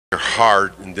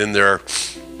heart, and then there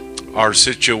are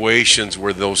situations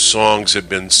where those songs have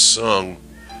been sung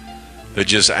that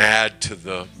just add to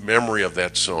the memory of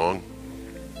that song.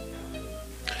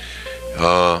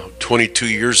 22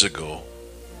 years ago,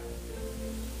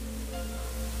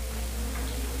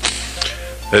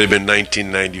 that had been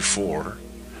 1994,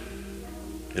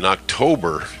 in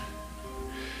October,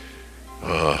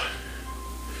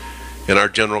 in our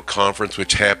general conference,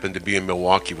 which happened to be in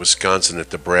Milwaukee, Wisconsin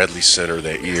at the Bradley Center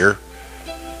that year,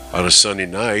 on a Sunday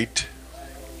night,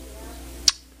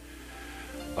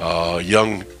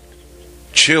 young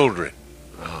children,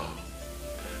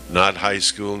 not high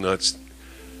school, not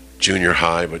junior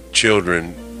high, but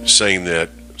children sang that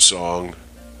song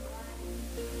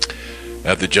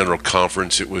at the general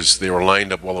conference. They were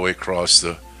lined up all the way across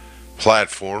the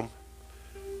platform.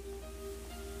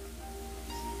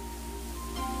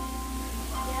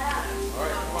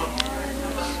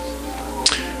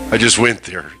 I just went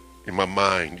there in my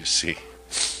mind, you see.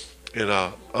 And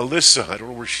Alyssa, I don't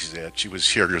know where she's at. She was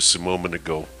here just a moment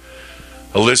ago.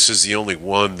 Alyssa's the only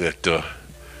one that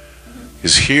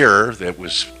is here that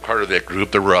was part of that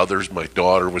group. There were others. My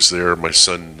daughter was there. My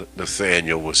son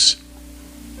Nathaniel was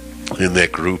in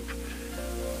that group.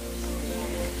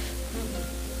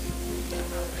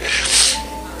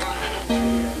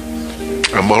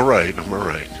 I'm all right.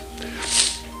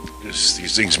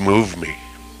 These things move me.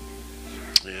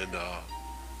 And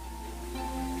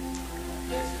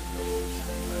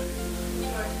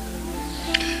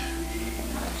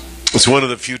it's one of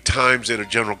the few times at a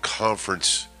general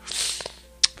conference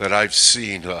that I've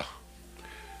seen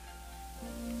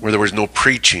where there was no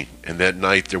preaching, and that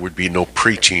night there would be no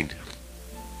preaching.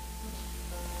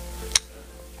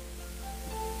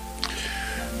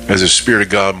 As the Spirit of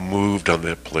God moved on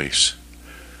that place.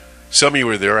 Some of you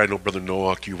were there. I know Brother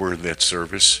Nowak, you were in that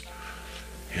service.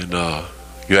 And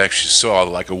you actually saw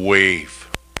like a wave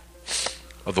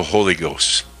of the Holy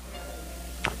Ghost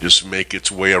just make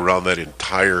its way around that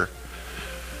entire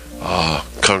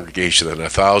congregation,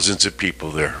 and thousands of people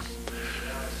there.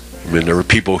 I mean, there were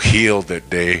people healed that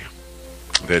day,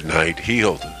 that night,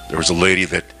 healed. There was a lady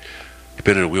that had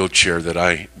been in a wheelchair that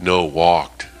I know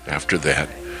walked after that.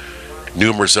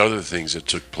 Numerous other things that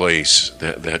took place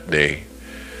that day.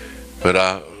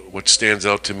 But what stands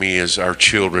out to me is our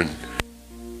children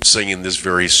singing this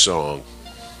very song.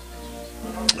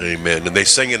 Amen. And they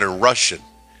sang it in Russian.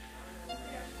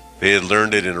 They had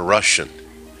learned it in Russian.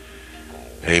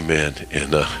 Amen.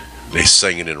 And they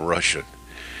sang it in Russian.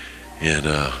 And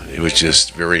it was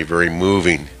just very, very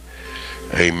moving.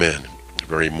 Amen.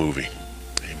 Very moving.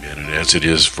 Amen. And as it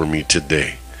is for me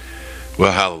today.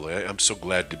 Well, hallelujah. I'm so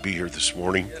glad to be here this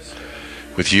morning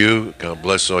with you. God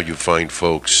bless all you fine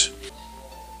folks.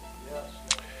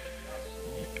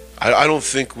 I don't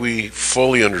think we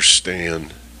fully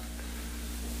understand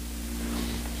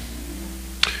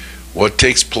what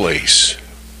takes place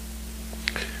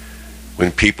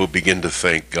when people begin to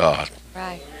thank God.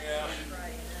 Right.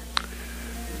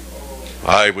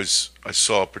 I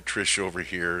saw Patricia over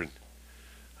here, and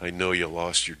I know you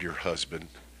lost your dear husband,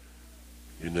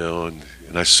 you know, and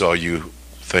I saw you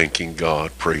thanking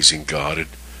God, praising God, and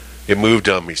it moved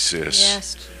on me, sis.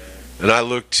 Yes. And I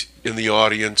looked in the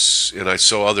audience, and I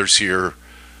saw others here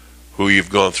who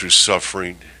you've gone through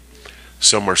suffering.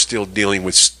 Some are still dealing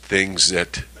with things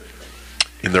that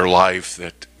in their life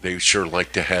that they sure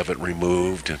like to have it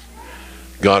removed, and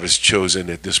God has chosen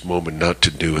at this moment not to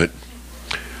do it.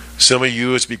 Some of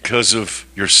you, it's because of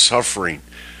your suffering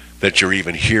that you're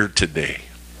even here today.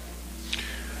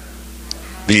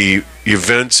 The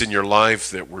events in your life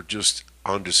that were just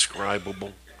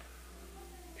undescribable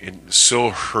and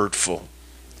so hurtful,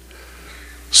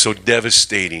 so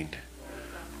devastating,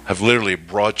 have literally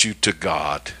brought you to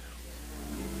God.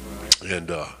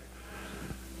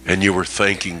 And you were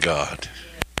thanking God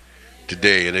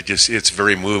today, and it's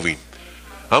very moving.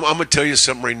 I'm going to tell you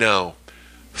something right now.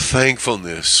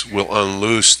 Thankfulness will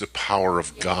unloose the power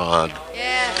of God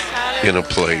in a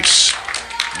place.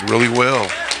 It really will.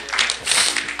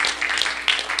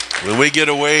 When we get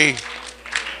away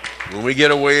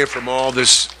from all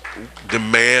this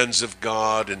demands of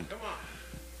God and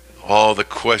all the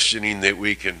questioning that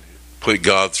we can put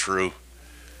God through,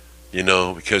 you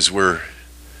know, because we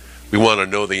want to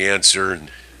know the answer,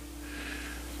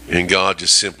 and God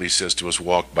just simply says to us,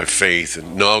 walk by faith.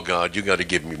 And no, God, you got to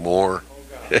give me more.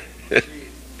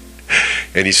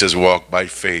 And he says, walk by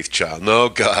faith, child. No,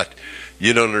 God,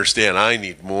 you don't understand. I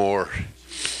need more.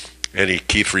 And he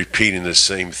keeps repeating the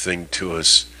same thing to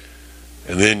us.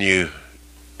 And then you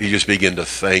just begin to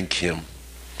thank him.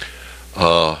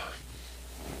 I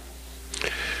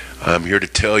I'm here to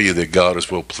tell you that God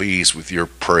is well pleased with your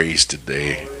praise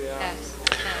today.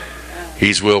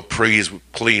 He's well pleased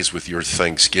with your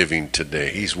thanksgiving today.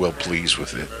 He's well pleased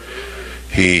with it.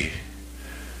 He,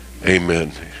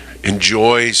 amen,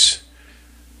 enjoys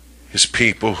his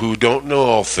people who don't know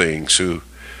all things, who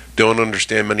don't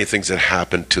understand many things that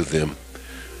happen to them,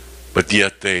 but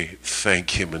yet they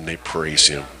thank him and they praise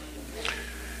him.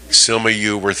 Some of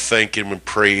you were thanking him and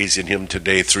praising him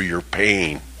today through your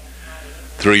pain.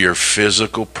 Through your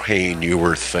physical pain, you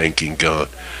were thanking God.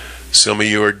 Some of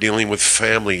you are dealing with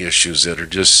family issues that are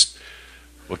just,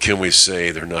 what can we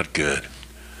say? They're not good.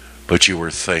 But you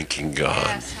were thanking God.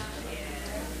 Yes.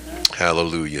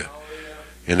 Hallelujah.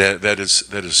 And that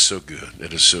is so good.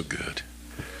 That is so good.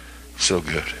 So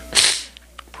good.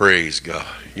 Praise God.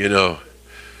 You know,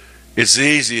 it's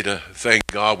easy to thank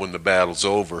God when the battle's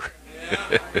over.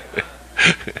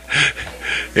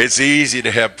 It's easy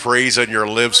to have praise on your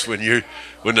lips when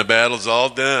the battle's all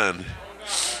done.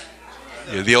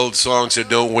 You know, the old song said,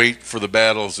 "Don't wait for the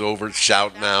battle's over.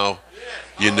 Shout now.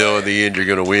 You know, in the end, you're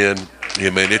going to win."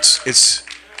 Amen. It's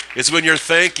when you're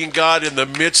thanking God in the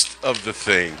midst of the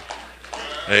thing.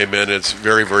 Amen. It's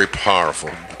very, very powerful.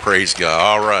 Praise God.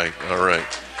 All right. All right.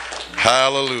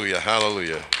 Hallelujah.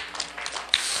 Hallelujah.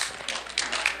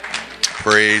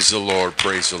 Praise the Lord.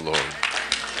 Praise the Lord.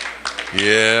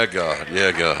 Yeah, God.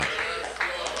 Yeah, God.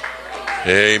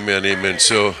 Amen. Amen.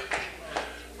 So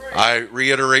I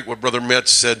reiterate what Brother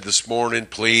Metz said this morning.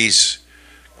 Please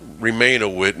remain a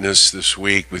witness this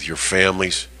week with your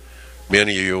families.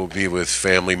 Many of you will be with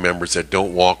family members that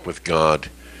don't walk with God.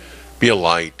 Be a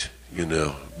light, you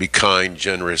know. Be kind,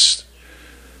 generous.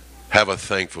 Have a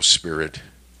thankful spirit.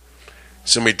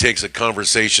 Somebody takes a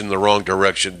conversation in the wrong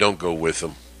direction, don't go with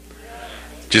them.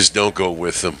 Just don't go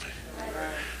with them.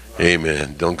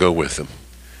 Amen. Don't go with them.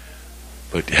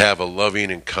 But have a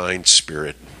loving and kind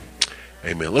spirit.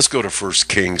 Amen. Let's go to 1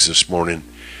 Kings this morning,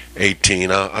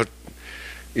 18.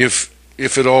 If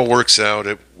it all works out,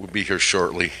 it will be here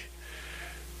shortly.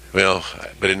 Well,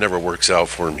 but it never works out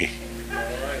for me.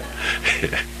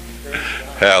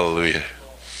 Hallelujah.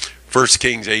 1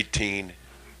 Kings 18.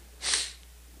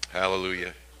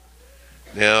 Hallelujah.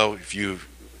 Now, if you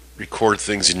record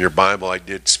things in your Bible, I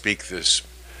did speak this,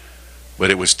 but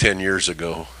it was 10 years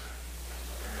ago.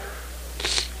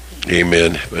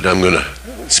 Amen. But I'm going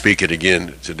to speak it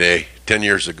again today. 10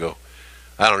 years ago.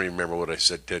 I don't even remember what I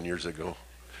said 10 years ago.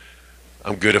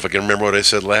 I'm good if I can remember what I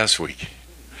said last week.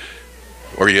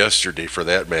 Or yesterday, for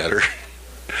that matter.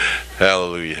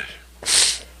 Hallelujah.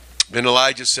 Then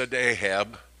Elijah said to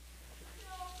Ahab,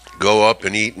 "Go up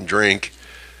and eat and drink,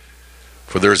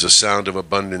 for there is a sound of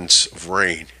abundance of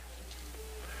rain."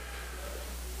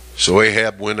 So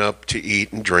Ahab went up to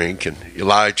eat and drink, and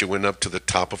Elijah went up to the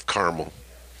top of Carmel.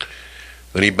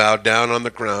 Then he bowed down on the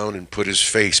ground and put his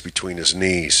face between his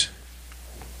knees.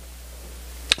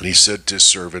 And he said to his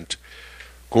servant,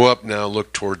 "Go up now,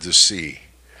 look toward the sea."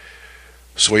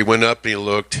 So he went up and he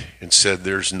looked and said,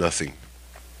 "There's nothing."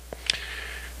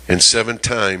 And 7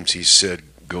 times he said,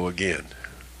 "Go again."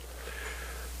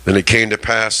 Then it came to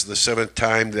pass the 7th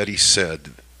time that he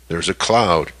said, "There's a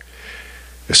cloud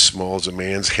as small as a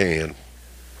man's hand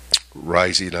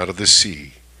rising out of the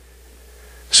sea."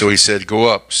 So he said, "Go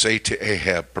up, say to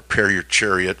Ahab, prepare your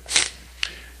chariot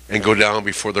and go down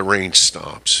before the rain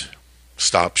stops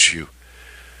you."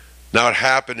 Now it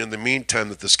happened in the meantime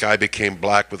that the sky became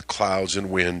black with clouds and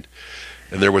wind,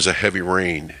 and there was a heavy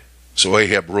rain. So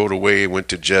Ahab rode away and went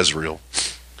to Jezreel.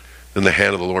 Then the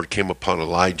hand of the Lord came upon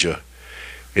Elijah,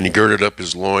 and he girded up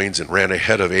his loins and ran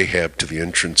ahead of Ahab to the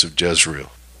entrance of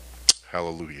Jezreel.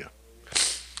 Hallelujah.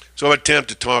 So I'm attempt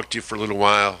to talk to you for a little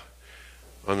while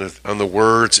on the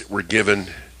words that were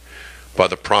given by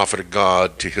the prophet of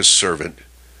God to his servant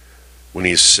when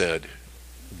he said,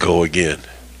 "Go again."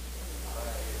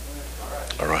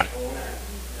 All right.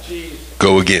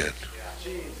 Go again.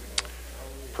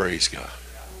 Praise God.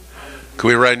 Can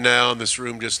we right now in this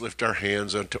room just lift our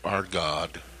hands unto our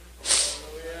God,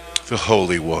 the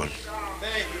Holy One,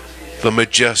 the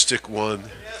Majestic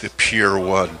One, the Pure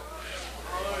One.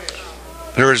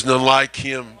 There is none like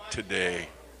him today.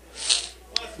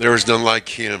 There is none like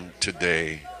him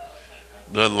today.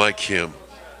 None like him.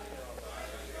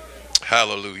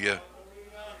 Hallelujah.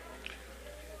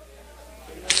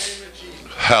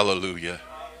 Hallelujah.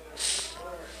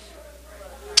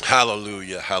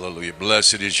 Hallelujah. Hallelujah.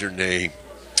 Blessed is your name.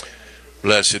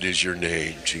 Blessed is your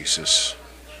name, Jesus.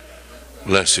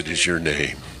 Blessed is your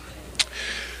name.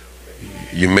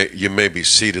 You may be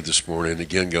seated this morning.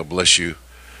 Again, God bless you.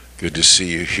 Good to see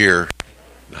you here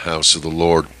in the house of the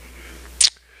Lord.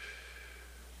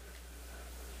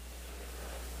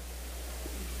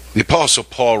 The Apostle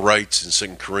Paul writes in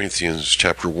 2 Corinthians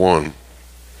chapter 1,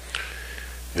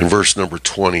 in verse number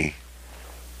 20,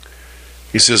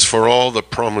 he says, "For all the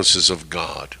promises of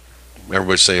God,"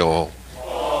 everybody say all.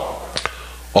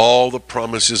 All the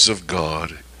promises of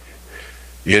God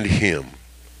in Him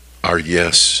are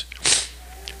yes,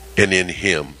 and in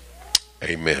Him,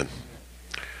 amen.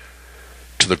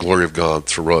 To the glory of God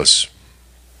through us.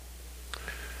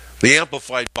 The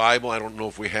Amplified Bible, I don't know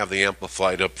if we have the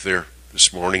Amplified up there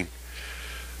this morning,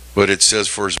 but it says,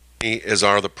 "For as many as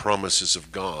are the promises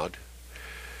of God,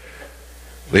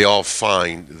 they all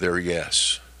find their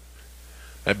yes."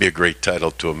 That'd be a great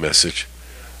title to a message.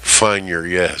 Find your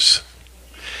yes.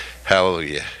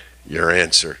 Hallelujah. Your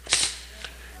answer.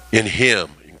 In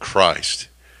Him, in Christ.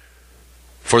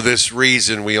 For this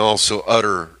reason we also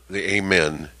utter the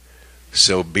amen.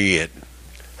 So be it.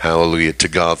 Hallelujah. To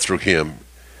God through Him.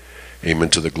 Amen.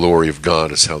 To the glory of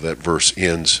God is how that verse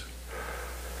ends.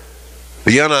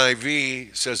 The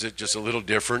NIV says it just a little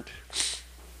different.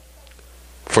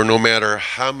 For no matter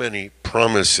how many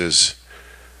promises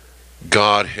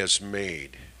God has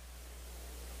made,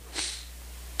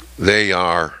 they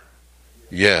are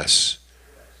yes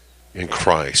in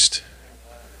Christ.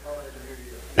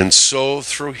 And so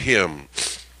through Him,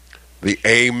 the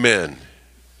amen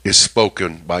is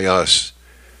spoken by us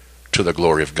to the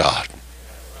glory of God.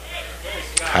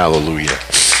 Hallelujah.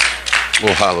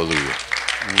 Oh, hallelujah.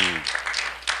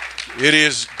 It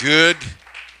is good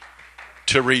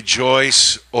to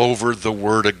rejoice over the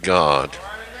Word of God.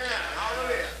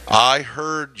 I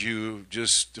heard you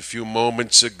just a few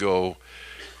moments ago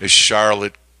as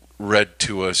Charlotte read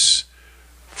to us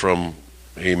from,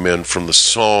 amen, from the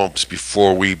Psalms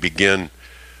before we begin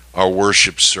our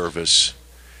worship service.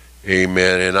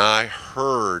 Amen. And I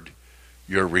heard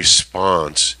your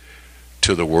response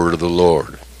to the word of the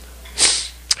Lord.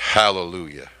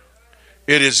 Hallelujah.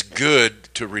 It is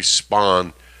good to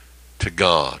respond to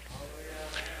God.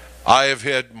 I have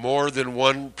had more than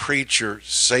one preacher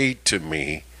say to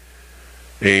me,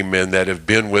 amen, that have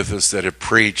been with us, that have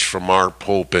preached from our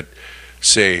pulpit,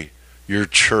 say, your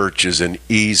church is an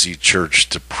easy church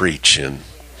to preach in.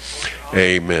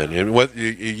 Amen. And what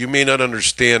you may not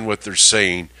understand what they're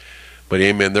saying, but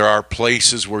amen, there are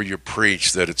places where you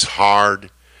preach that it's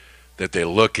hard, that they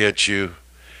look at you,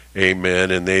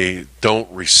 amen, and they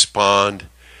don't respond.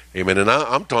 Amen. And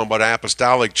I'm talking about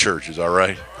apostolic churches, all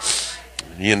right?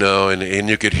 You know, and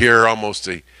you could hear almost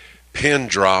a pin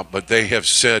drop, but they have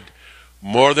said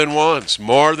more than once,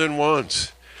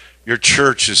 your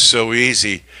church is so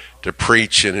easy to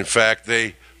preach in. In fact,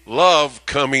 they love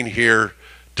coming here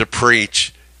to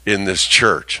preach in this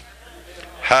church.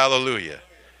 Hallelujah.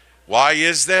 Why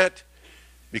is that?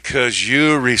 Because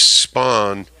you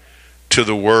respond to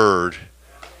the word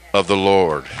of the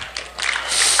Lord.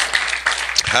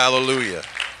 Hallelujah.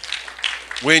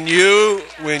 When you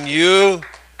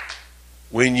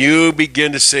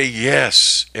begin to say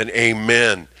yes and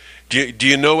amen, do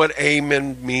you know what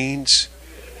amen means?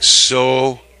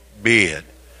 So be it.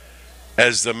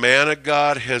 As the man of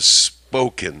God has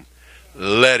spoken,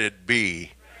 let it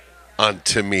be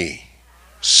unto me.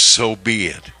 So be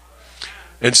it.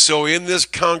 And so in this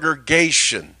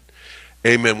congregation,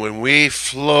 amen, when we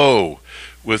flow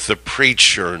with the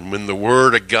preacher and when the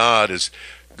word of God is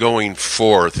going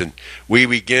forth and we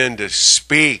begin to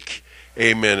speak,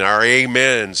 amen, our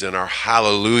amens and our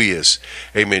hallelujahs,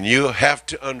 amen, you have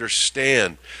to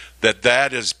understand that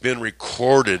that has been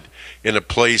recorded in a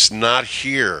place not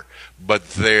here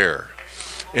but there.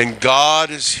 And God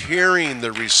is hearing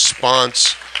the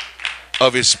response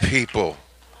of His people.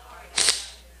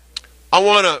 I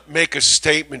want to make a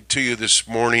statement to you this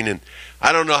morning, and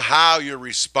I don't know how you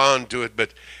respond to it,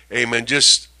 but amen,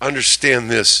 just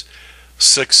understand this.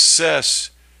 Success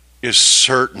is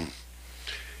certain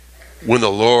when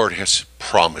the Lord has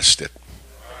promised it.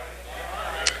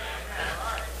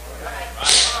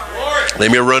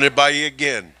 Let me run it by you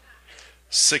again.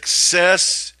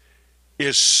 Success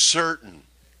is certain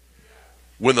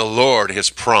when the Lord has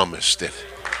promised it.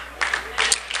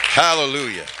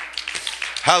 Hallelujah.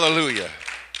 Hallelujah.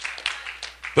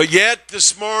 But yet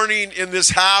this morning in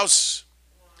this house,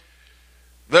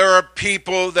 there are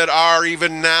people that are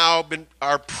even now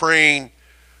are praying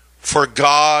for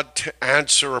God to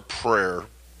answer a prayer.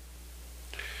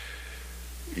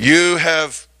 You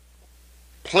have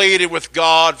pleaded with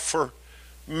God for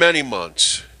many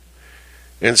months.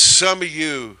 And some of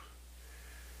you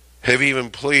have even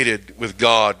pleaded with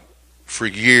God for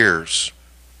years.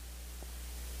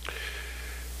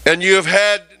 And you have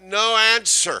had no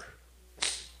answer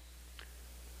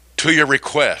to your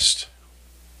request.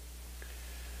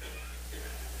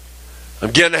 I'm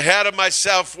getting ahead of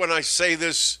myself when I say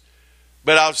this,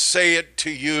 but I'll say it to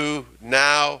you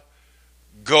now.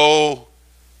 Go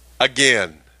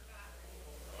again.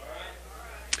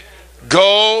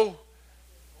 Go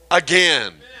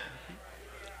again.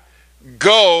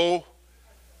 Go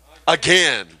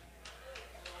again.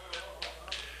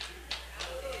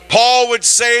 Paul would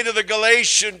say to the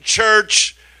Galatian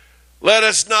church, let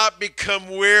us not become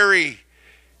weary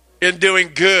in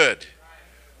doing good.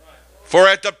 For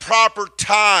at the proper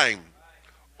time,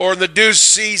 or in the due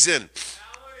season,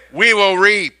 we will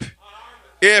reap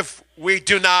if we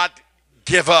do not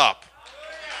give up.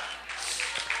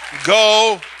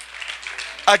 Go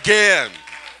again.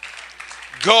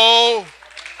 Go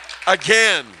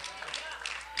again.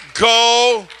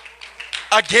 Go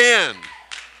again.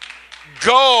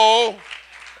 Go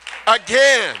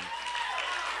again.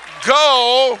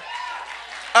 Go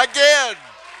again.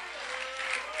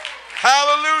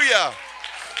 Hallelujah.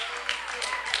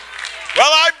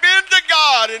 Well, I've been to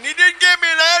God and He didn't give me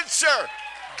an answer.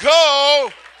 Go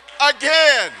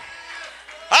again.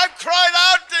 I've cried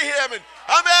out to Him and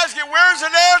I'm asking, where's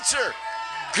an answer?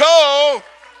 Go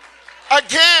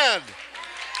again.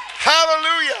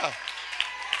 Hallelujah.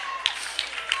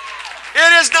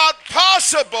 It is not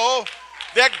possible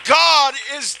that God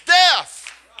is deaf.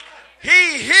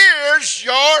 He hears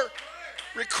your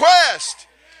request.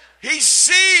 He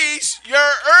sees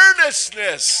your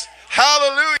earnestness.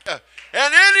 Hallelujah.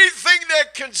 And anything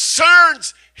that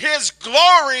concerns His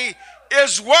glory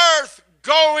is worth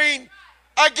going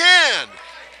again.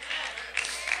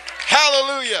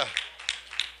 Hallelujah.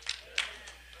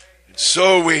 And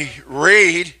so we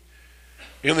read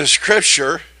in the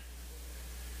scripture,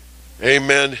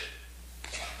 amen,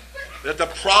 that the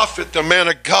prophet, the man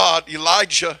of God,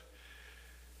 Elijah,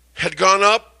 had gone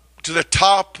up to the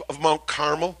top of Mount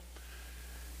Carmel,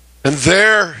 and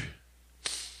there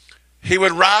he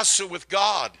would wrestle with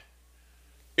God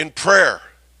in prayer.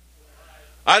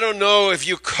 I don't know if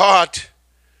you caught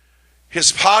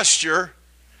his posture,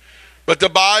 but the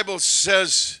Bible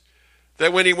says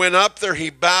that when he went up there, he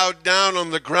bowed down on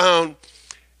the ground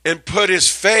and put his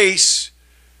face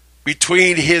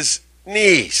between his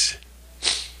knees.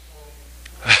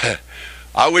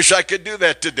 I wish I could do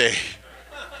that today.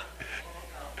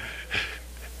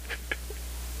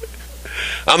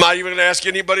 I'm not even going to ask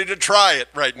anybody to try it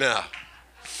right now.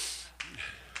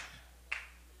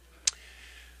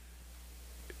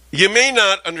 You may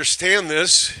not understand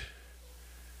this.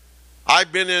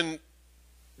 I've been in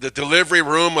the delivery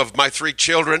room of my 3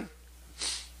 children,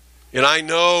 and I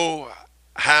know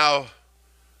how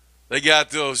they got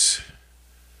those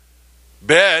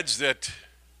beds that,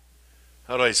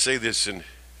 how do I say this and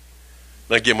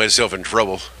not get myself in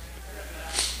trouble?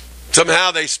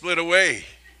 Somehow they split away.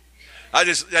 I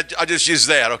just use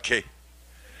that, okay.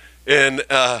 And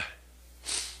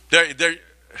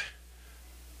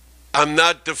I'm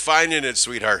not defining it,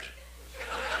 sweetheart.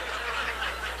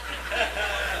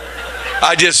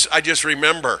 I just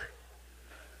remember.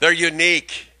 They're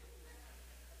unique.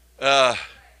 Oh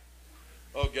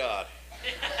God.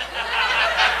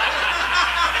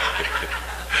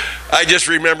 I just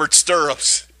remembered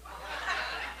stirrups.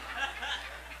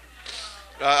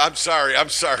 I'm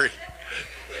sorry.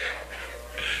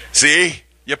 See,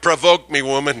 you provoked me,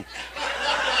 woman.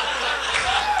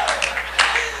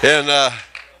 And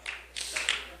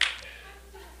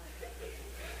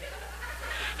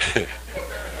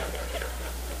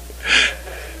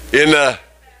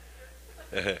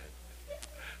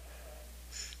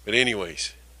but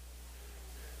anyways,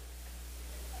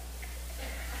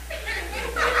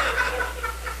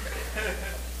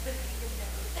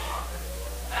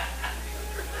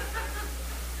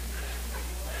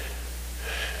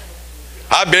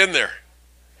 I've been there.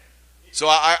 So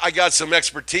I got some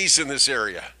expertise in this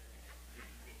area.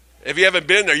 If you haven't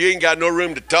been there, you ain't got no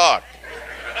room to talk.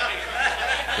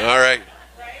 All right.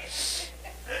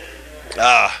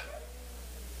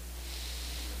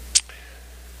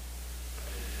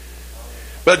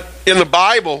 But in the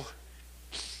Bible,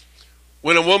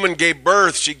 when a woman gave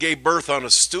birth, she gave birth on a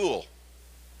stool.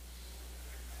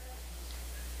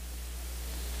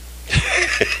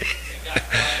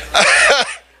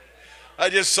 I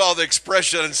just saw the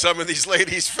expression on some of these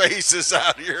ladies' faces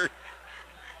out here.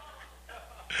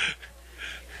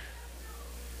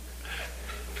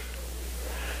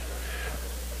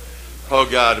 Oh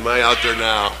God, am I out there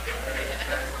now?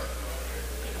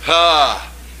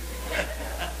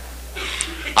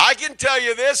 I can tell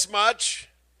you this much.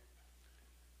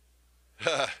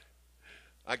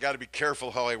 I got to be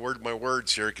careful how I word my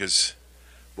words here, because,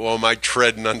 boy, am I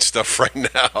treading on stuff right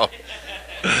now.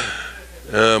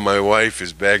 My wife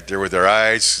is back there with her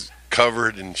eyes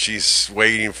covered, and she's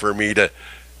waiting for me to,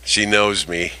 she knows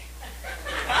me.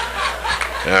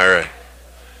 All right.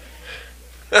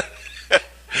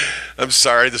 I'm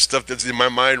sorry, the stuff that's in my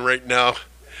mind right now.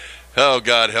 Oh,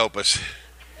 God help us.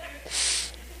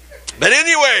 But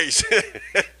anyways,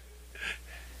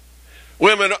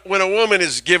 when a woman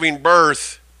is giving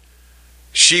birth,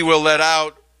 she will let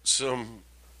out some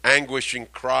anguishing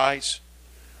cries.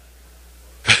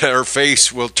 Her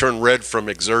face will turn red from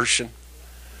exertion.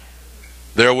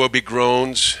 There will be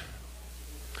groans.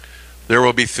 There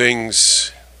will be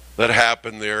things that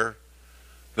happen there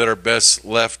that are best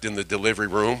left in the delivery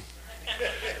room.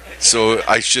 So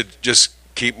I should just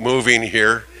keep moving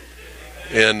here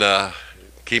and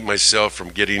keep myself from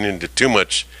getting into too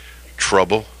much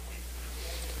trouble.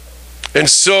 And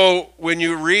so when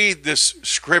you read this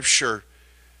scripture,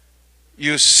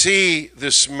 you see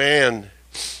this man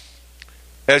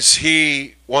as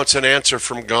he wants an answer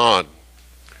from God.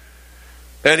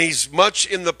 And he's much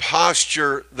in the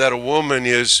posture that a woman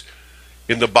is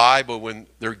in the Bible when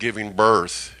they're giving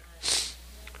birth.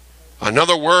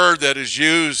 Another word that is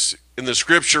used in the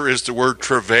scripture is the word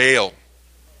travail.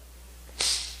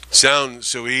 Sounds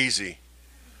so easy,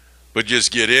 but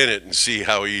just get in it and see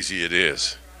how easy it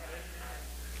is.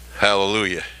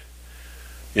 Hallelujah.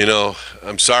 You know,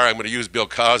 I'm sorry, I'm going to use Bill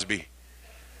Cosby,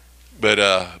 but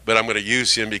I'm going to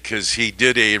use him because he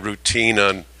did a routine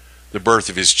on the birth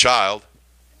of his child.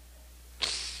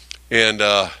 And,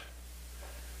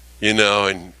 you know,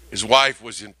 and his wife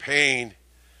was in pain,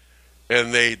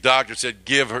 and the doctor said,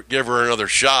 give her another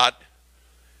shot.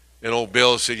 And old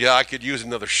Bill said, yeah, I could use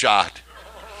another shot.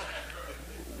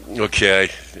 Okay,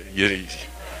 you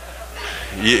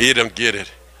don't get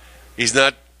it. He's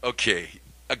not, okay,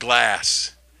 a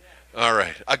glass. All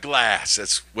right, a glass.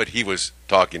 That's what he was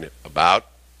talking about.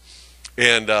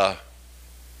 And, but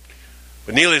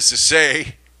needless to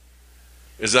say,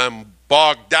 as I'm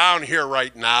bogged down here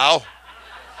right now,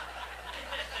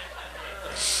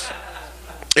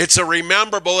 it's a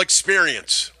rememberable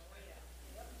experience.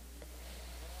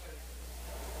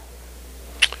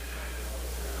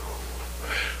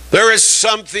 There is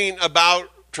something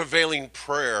about travailing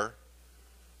prayer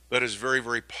that is very,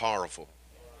 very powerful.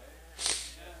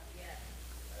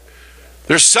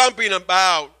 There's something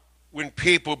about when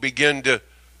people begin to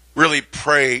really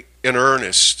pray in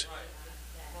earnest.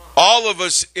 All of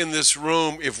us in this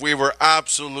room, if we were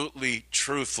absolutely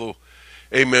truthful,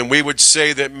 amen, we would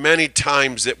say that many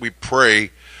times that we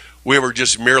pray, we were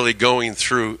just merely going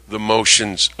through the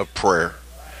motions of prayer.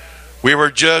 We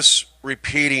were just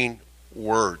repeating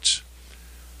words.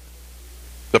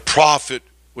 The prophet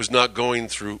was not going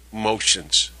through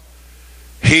motions.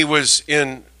 He was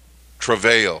in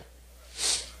travail.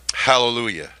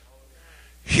 Hallelujah.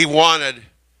 He wanted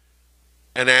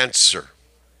an answer.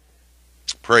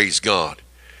 Praise God.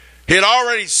 He had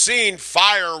already seen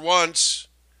fire once,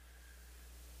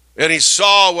 and he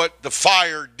saw what the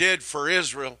fire did for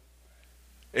Israel.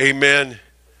 Amen.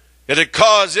 It had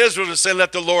caused Israel to say,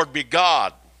 let the Lord be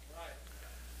God.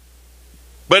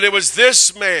 But it was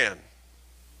this man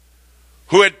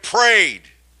who had prayed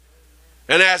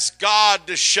and asked God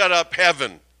to shut up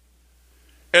heaven.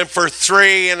 And for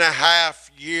 3.5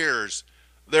 years,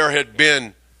 there had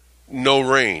been no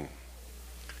rain.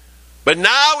 But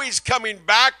now he's coming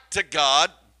back to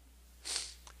God,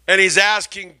 and he's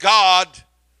asking God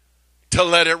to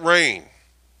let it rain.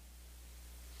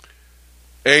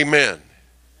 Amen.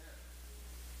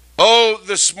 Oh,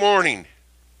 this morning,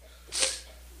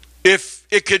 if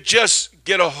it could just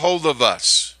get a hold of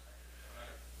us,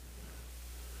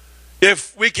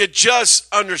 if we could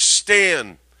just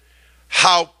understand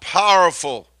how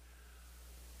powerful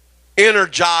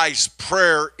energized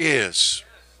prayer is,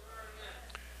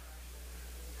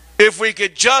 if we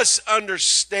could just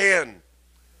understand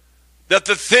that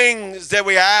the things that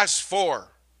we ask for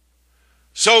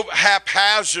so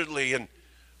haphazardly, and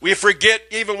we forget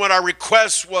even what our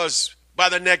request was by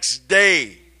the next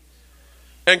day,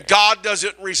 and God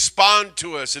doesn't respond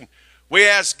to us, and we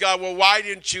ask God, well, why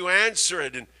didn't you answer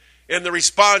it? And the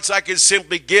response I can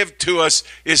simply give to us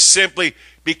is simply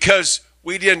because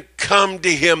we didn't come to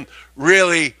him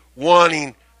really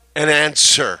wanting an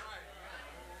answer.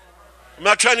 I'm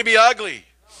not trying to be ugly.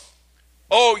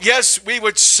 Oh, yes, we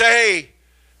would say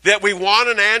that we want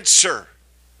an answer.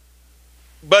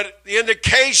 But the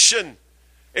indication,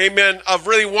 amen, of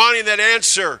really wanting that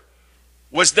answer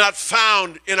was not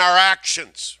found in our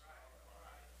actions.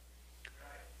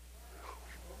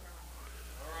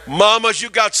 Mamas, you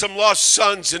got some lost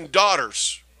sons and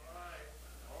daughters.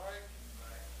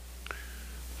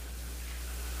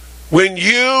 When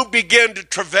you begin to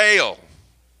travail,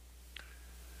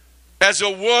 as a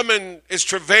woman is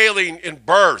travailing in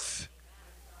birth,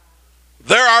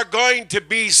 there are going to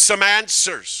be some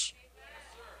answers.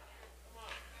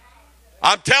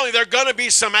 I'm telling you, there are going to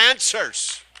be some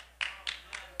answers.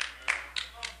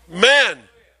 Men,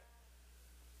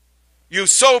 you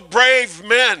so brave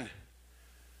men,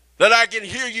 that I can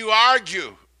hear you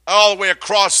argue all the way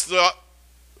across the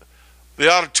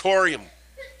auditorium.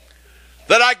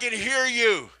 That I can hear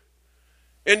you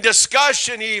in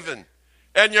discussion even,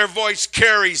 and your voice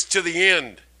carries to the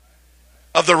end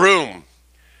of the room.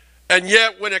 And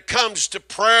yet when it comes to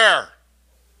prayer,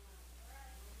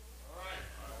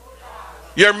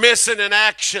 you're missing an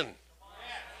action.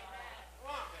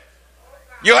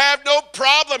 You have no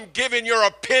problem giving your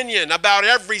opinion about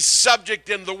every subject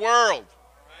in the world.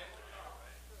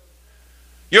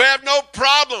 You have no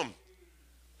problem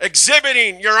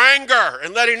exhibiting your anger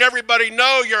and letting everybody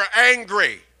know you're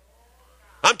angry.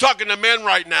 I'm talking to men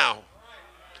right now.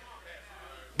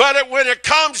 But when it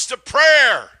comes to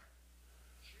prayer,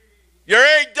 your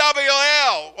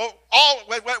AWL,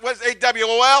 what's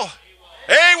AWOL?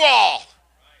 AWOL.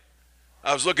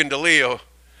 I was looking to Leo.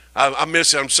 I'm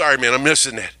missing, I'm sorry, man, I'm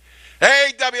missing that.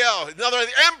 AWL, another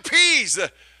MPs,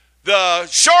 the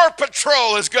Shore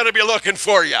Patrol is going to be looking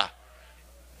for you.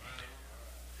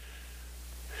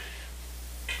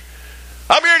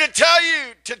 I'm here to tell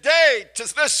you today,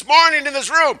 this morning in this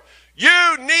room,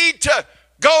 you need to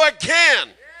go again.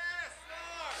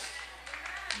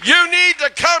 You need to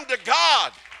come to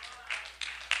God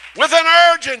with an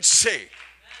urgency,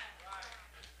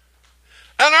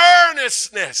 an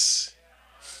earnestness.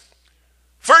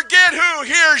 Forget who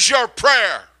hears your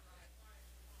prayer.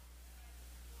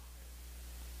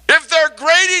 If they're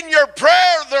grading your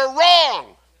prayer, they're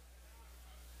wrong.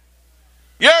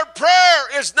 Your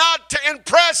prayer is not to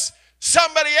impress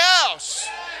somebody else.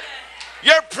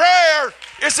 Your prayer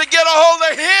is to get a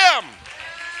hold of Him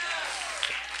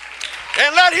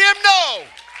and let Him know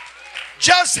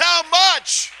just how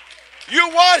much you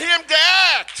want Him to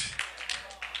act.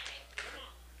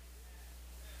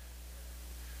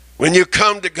 When you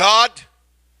come to God,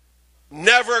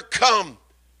 never come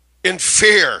in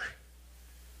fear.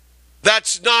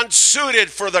 That's non-suited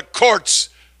for the courts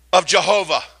of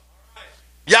Jehovah.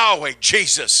 Yahweh,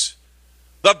 Jesus.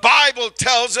 The Bible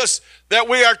tells us that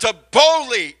we are to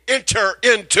boldly enter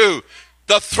into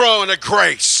the throne of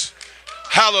grace.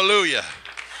 Hallelujah.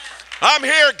 I'm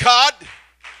here, God,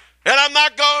 and I'm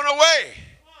not going away.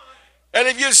 And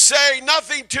if you say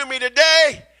nothing to me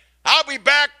today, I'll be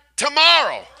back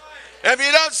tomorrow. And if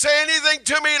you don't say anything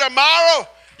to me tomorrow,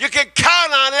 you can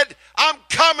count on it. I'm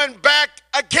coming back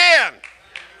again.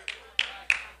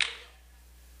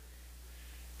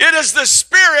 It is the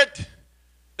spirit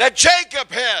that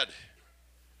Jacob had,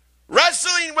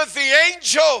 wrestling with the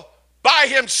angel by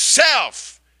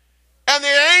himself. And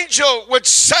the angel would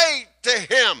say to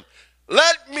him,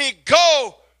 "Let me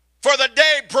go, for the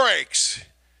day breaks."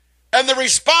 And the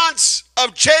response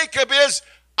of Jacob is,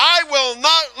 "I will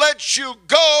not let you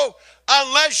go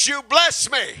unless you bless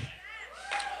me."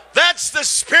 That's the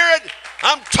spirit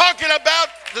I'm talking about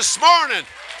this morning.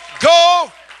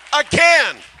 Go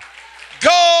again.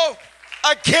 Go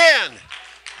again.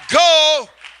 Go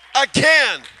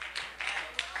again.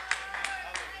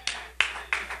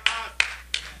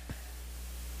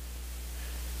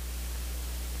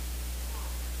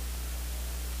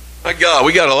 My God,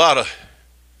 we got a lot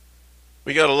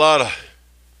of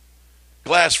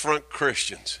glass front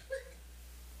Christians.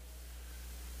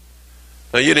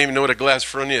 Now, you don't even know what a glass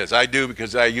front is. I do,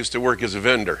 because I used to work as a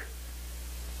vendor.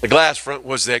 The glass front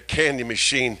was that candy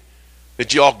machine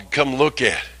that you all could come look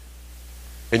at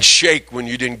and shake when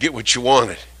you didn't get what you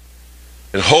wanted.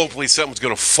 And hopefully something's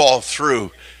going to fall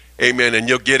through. Amen. And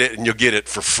you'll get it, and you'll get it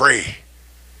for free.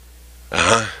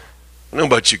 I don't know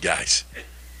about you guys.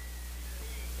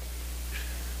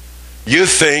 You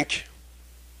think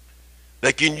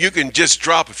that you can just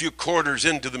drop a few quarters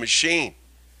into the machine,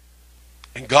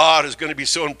 and God is going to be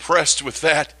so impressed with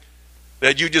that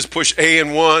you just push A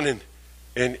and 1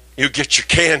 and you get your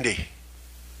candy.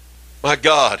 My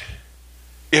God,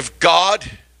 if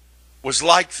God was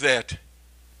like that,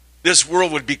 this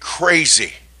world would be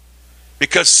crazy,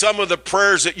 because some of the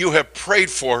prayers that you have prayed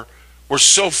for were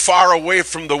so far away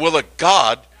from the will of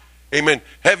God. Amen.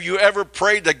 Have you ever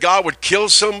prayed that God would kill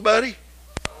somebody?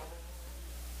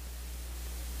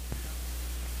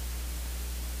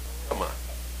 Come on.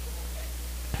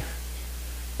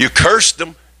 You cursed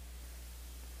them.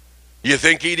 You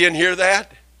think He didn't hear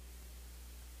that?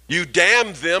 You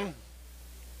damned them.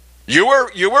 You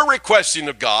were requesting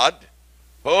of God.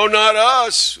 Oh, not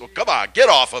us. Well, come on, get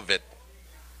off of it.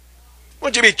 Why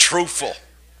don't you be truthful?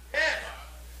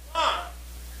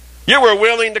 You were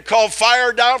willing to call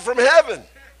fire down from heaven.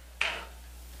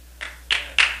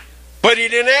 But he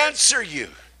didn't answer you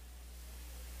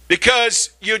because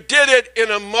you did it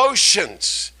in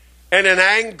emotions and in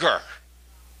anger.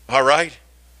 All right?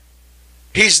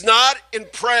 He's not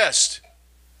impressed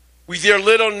with your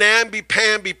little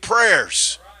namby-pamby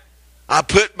prayers. I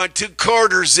put my 2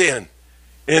 quarters in,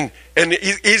 and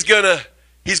he's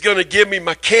gonna give me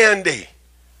my candy.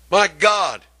 My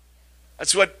God,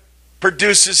 that's what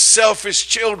produces selfish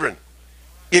children.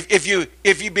 If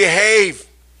you behave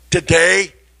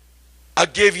today, I'll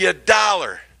give you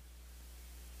 $1.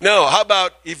 No, how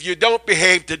about if you don't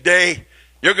behave today,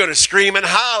 you're going to scream and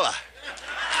holler.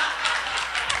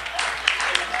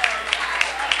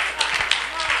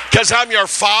 Because I'm your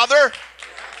father.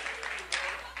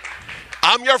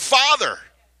 I'm your father.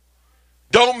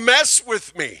 Don't mess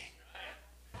with me.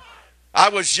 I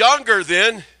was younger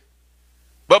then,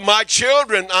 but my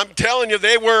children, I'm telling you,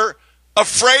 they were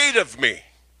afraid of me.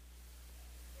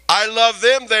 I love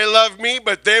them, they love me,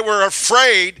 but they were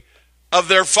afraid of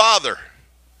their father.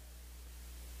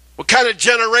 What kind of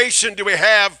generation do we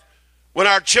have when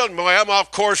our children, boy, I'm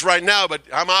off course right now, but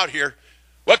I'm out here.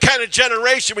 What kind of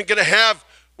generation are we going to have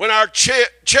when our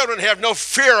children have no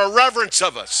fear or reverence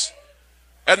of us?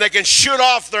 And they can shoot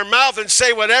off their mouth and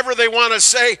say whatever they want to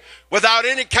say without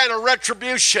any kind of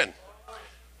retribution.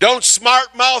 Don't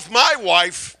smart mouth my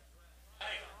wife.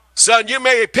 Son, you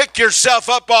may pick yourself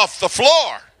up off the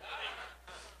floor.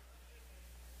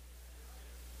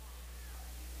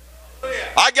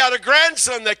 I got a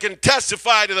grandson that can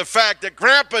testify to the fact that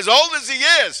Grandpa, as old as he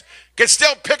is, can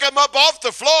still pick him up off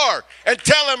the floor and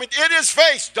tell him in his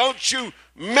face, don't you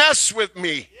mess with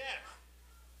me.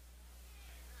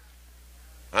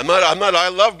 I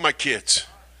love my kids.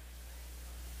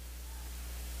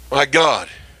 My God.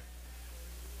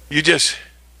 You just,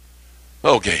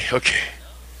 okay.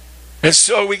 And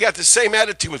so we got the same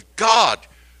attitude with God.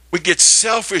 We get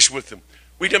selfish with him.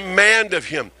 We demand of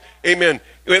him. Amen.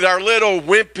 With our little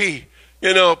wimpy,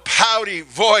 pouty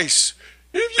voice.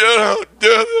 If you don't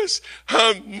do this,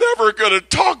 I'm never going to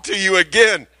talk to you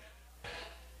again.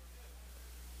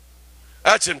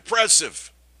 That's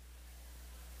impressive.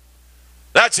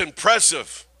 That's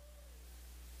impressive.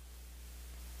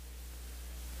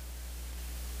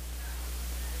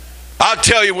 I'll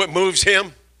tell you what moves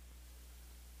him.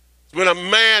 When a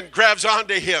man grabs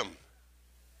onto him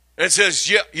and says,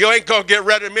 you ain't going to get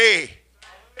rid of me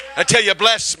until you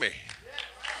bless me.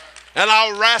 And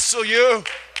I'll wrestle you.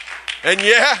 And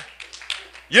yeah,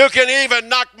 you can even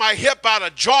knock my hip out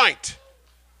of joint.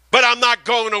 But I'm not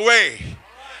going away.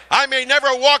 I may never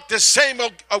walk the same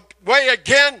way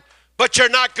again, but you're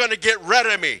not going to get rid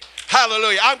of me.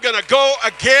 Hallelujah. I'm going to go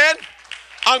again.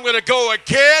 I'm going to go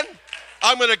again.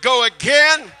 I'm going to go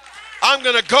again. I'm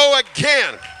going to go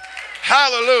again.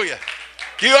 Hallelujah.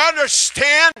 Do you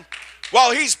understand?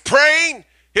 While he's praying,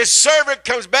 his servant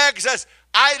comes back and says,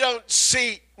 I don't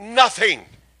see nothing.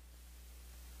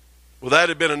 Well, that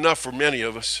had been enough for many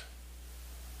of us.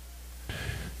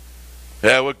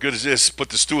 Yeah, what good is this? Put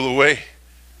the stool away.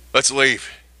 Let's leave.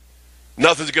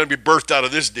 Nothing's going to be birthed out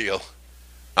of this deal.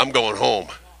 I'm going home.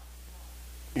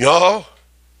 No.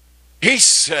 He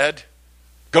said,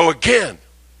 go again.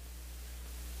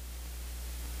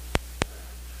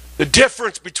 The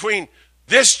difference between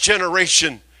this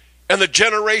generation and the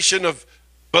generation of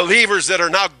believers that are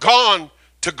now gone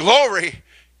to glory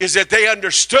is that they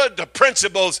understood the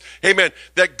principles, amen,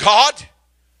 that God,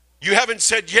 you haven't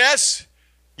said yes,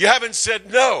 you haven't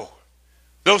said no.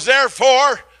 So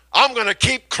therefore, I'm going to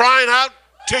keep crying out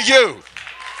to you.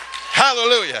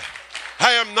 Hallelujah.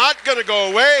 I am not going to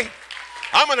go away.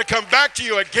 I'm going to come back to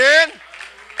you again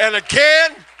and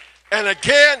again and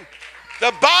again.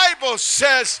 The Bible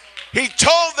says he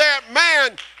told that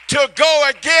man to go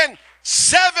again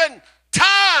 7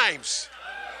 times.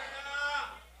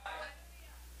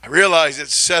 I realize that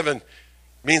 7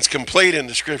 means complete in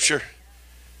the scripture.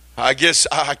 I guess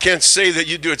I can't say that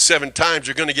you do it 7 times,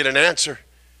 you're going to get an answer.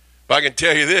 But I can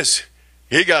tell you this,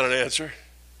 he got an answer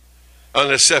on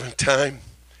the 7th time.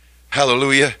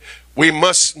 Hallelujah. We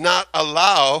must not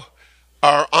allow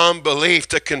our unbelief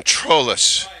to control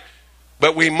us.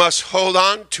 But we must hold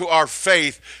on to our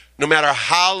faith no matter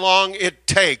how long it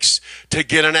takes to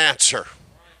get an answer.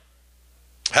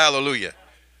 Hallelujah.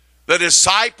 The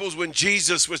disciples, when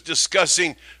Jesus was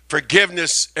discussing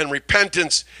forgiveness and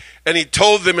repentance, and he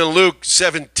told them in Luke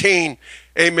 17,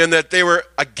 amen, that they were,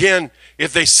 again,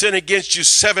 if they sin against you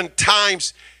 7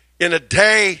 times in a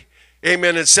day,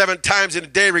 amen, and 7 times in a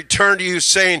day return to you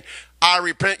saying, I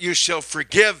repent, you shall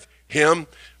forgive him.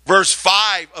 Verse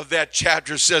 5 of that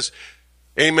chapter says,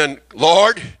 amen,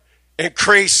 Lord,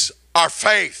 increase our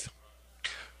faith.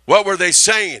 What were they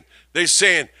saying? They're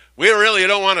saying, we really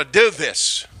don't want to do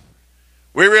this.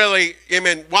 We really,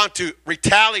 want to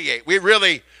retaliate. We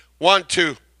really want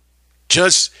to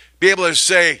just be able to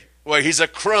say, well, he's a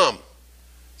crumb.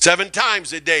 7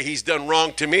 times a day he's done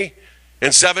wrong to me,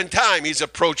 and 7 times he's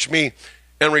approached me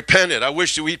and repented. I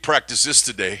wish that we'd practice this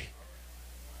today.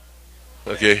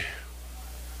 Okay.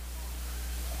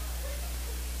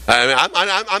 I'm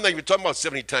not even talking about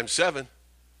 70 times 7.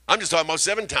 I'm just talking about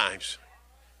 7 times.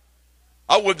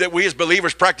 I would that we as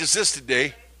believers practice this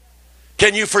today.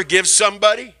 Can you forgive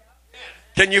somebody?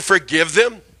 Can you forgive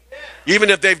them? Even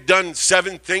if they've done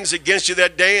 7 things against you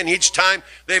that day, and each time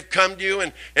they've come to you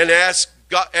and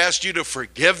asked you to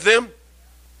forgive them?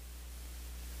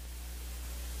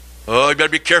 Oh, you better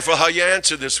be careful how you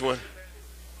answer this one.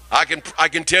 I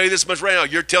can tell you this much right now.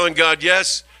 You're telling God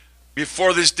yes.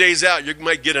 Before this day's out, you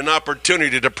might get an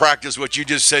opportunity to practice what you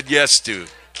just said yes to.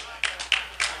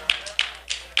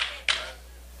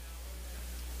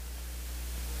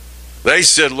 They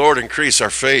said, Lord, increase our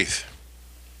faith.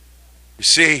 You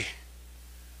see,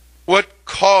 what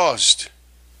caused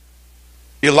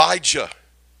Elijah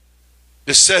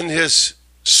to send his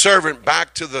servant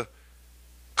back to the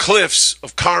cliffs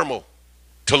of Carmel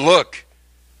to look?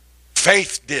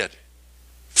 Faith did.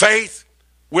 Faith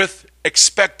with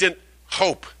expectant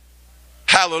hope.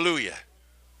 Hallelujah.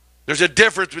 There's a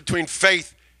difference between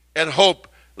faith and hope,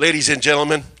 ladies and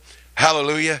gentlemen.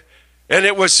 Hallelujah. And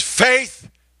it was faith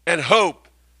and hope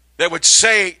that would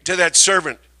say to that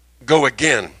servant, go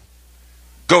again,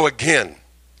 go again,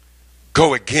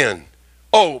 go again.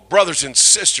 Oh, brothers and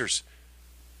sisters,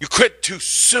 you quit too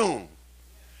soon.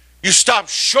 You stopped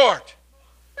short.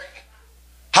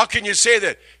 How can you say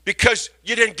that? Because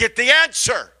you didn't get the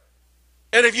answer.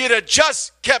 And if you'd have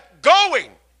just kept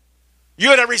going, you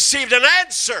would have received an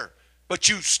answer. But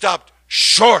you stopped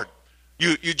short.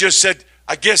 You just said,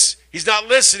 I guess he's not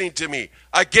listening to me.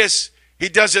 I guess he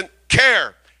doesn't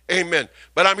care. Amen.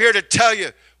 But I'm here to tell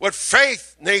you what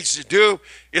faith needs to do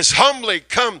is humbly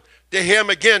come to him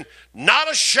again, not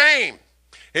ashamed.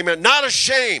 Amen. Not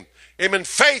ashamed. Amen.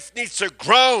 Faith needs to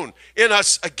groan in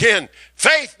us again.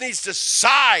 Faith needs to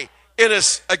sigh in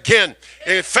us again.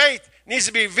 And faith needs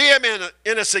to be vehement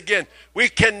in us again. We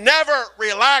can never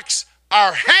relax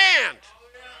our hand.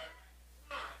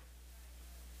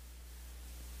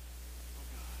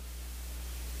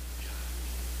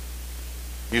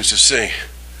 Used to sing,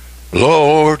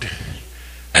 Lord,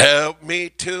 help me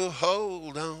to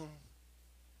hold on.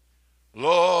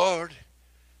 Lord,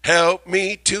 help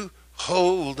me to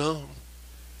hold on.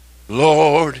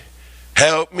 Lord,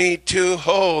 help me to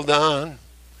hold on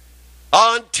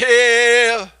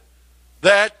until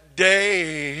that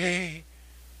day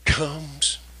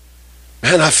comes.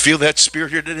 Man, I feel that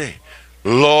spirit here today.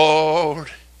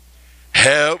 Lord,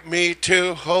 help me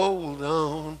to hold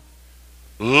on.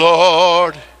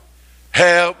 Lord,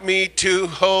 help me to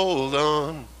hold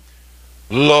on.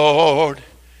 Lord,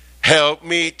 help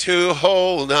me to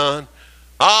hold on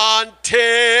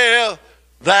until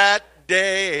that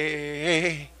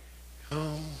day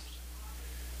comes.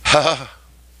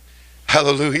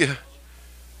 Hallelujah.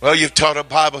 Well, you've taught a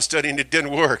Bible study and it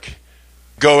didn't work.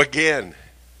 Go again.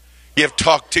 You've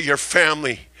talked to your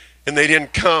family and they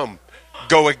didn't come.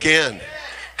 Go again.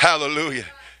 Hallelujah.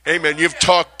 Amen. You've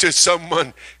talked to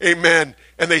someone, amen,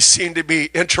 and they seem to be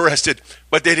interested,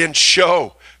 but they didn't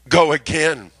show. Go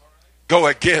again. Go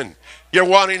again. You're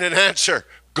wanting an answer.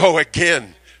 Go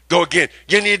again. Go again.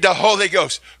 You need the Holy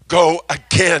Ghost. Go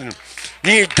again.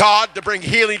 You need God to bring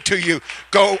healing to you.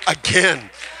 Go again.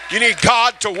 You need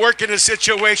God to work in a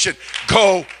situation.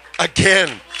 Go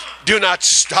again. Do not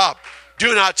stop.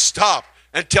 Do not stop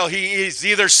until he is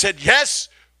either said yes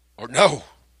or no.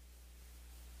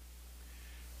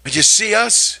 But you see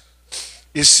us?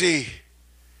 You see,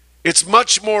 it's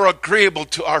much more agreeable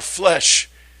to our flesh,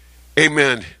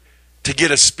 amen, to get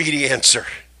a speedy answer.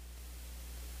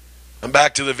 I'm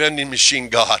back to the vending machine,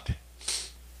 God.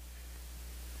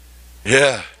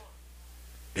 Yeah.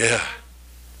 Yeah.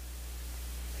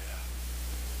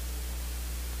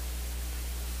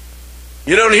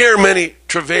 You don't hear many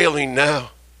travailing now.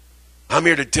 I'm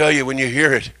here to tell you, when you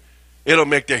hear it, it'll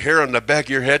make the hair on the back of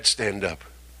your head stand up.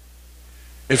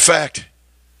 In fact,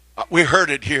 we heard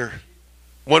it here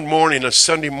one morning, a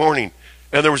Sunday morning,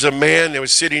 and there was a man that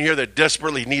was sitting here that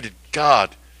desperately needed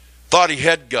God, thought he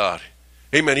had God.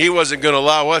 Amen. He wasn't going to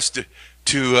allow us to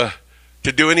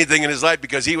do anything in his life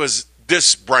because he was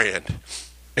this brand.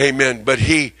 Amen. But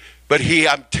he,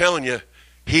 I'm telling you,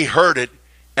 he heard it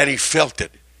and he felt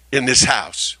it in this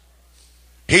house.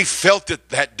 He felt it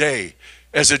that day.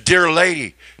 as a dear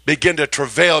lady began to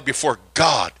travail before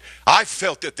God. I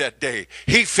felt it that day.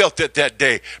 He felt it that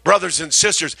day. Brothers and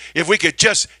sisters, if we could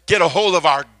just get a hold of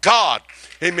our God,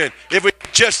 amen. If we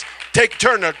could just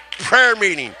turn a prayer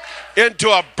meeting into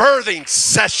a birthing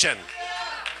session.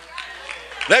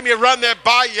 Let me run that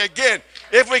by you again.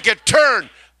 If we could turn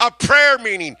a prayer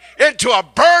meeting into a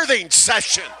birthing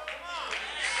session.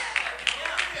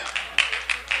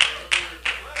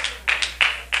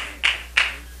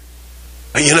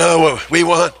 You know what we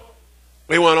want?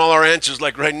 We want all our answers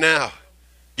like right now.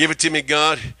 Give it to me,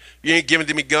 God. You ain't giving it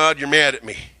to me, God. You're mad at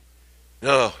me.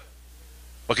 No.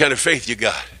 What kind of faith you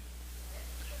got?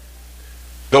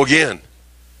 Go again.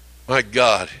 My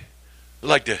God.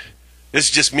 This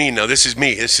is just me now. This is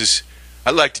me.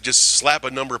 I'd like to just slap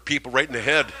a number of people right in the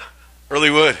head. Really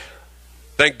would.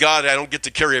 Thank God I don't get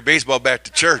to carry a baseball bat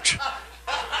to church.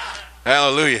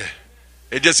 Hallelujah.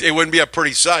 It wouldn't be a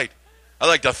pretty sight. I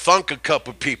like to thunk a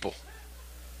couple people.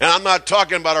 And I'm not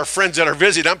talking about our friends that are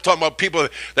visiting. I'm talking about people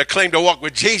that claim to walk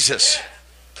with Jesus.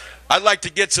 I'd like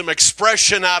to get some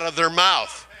expression out of their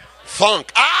mouth.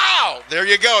 Thunk. Ow! There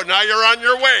you go. Now you're on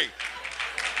your way.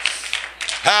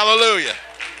 Hallelujah.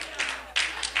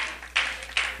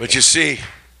 But you see,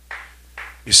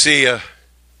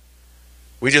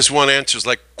 we just want answers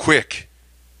like quick.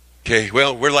 Okay,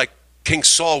 well, we're like King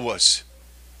Saul was.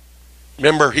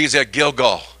 Remember, he's at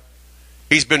Gilgal.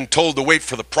 He's been told to wait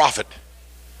for the prophet.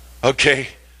 Okay,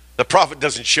 the prophet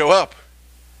doesn't show up.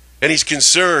 And he's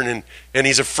concerned and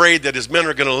he's afraid that his men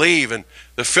are going to leave. And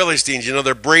the Philistines,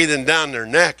 they're breathing down their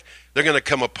neck. They're going to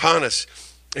come upon us.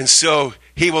 And so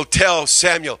he will tell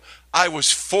Samuel, I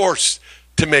was forced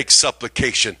to make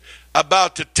supplication.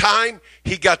 About the time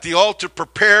he got the altar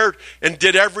prepared and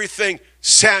did everything,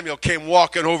 Samuel came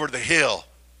walking over the hill.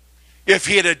 If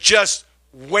he had just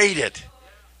waited,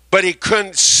 but he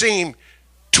couldn't seem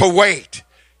to wait.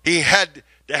 He had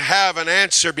to have an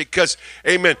answer because,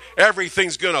 amen,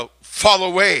 everything's going to fall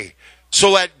away.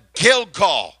 So at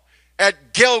Gilgal,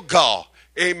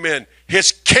 amen,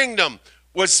 his kingdom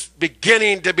was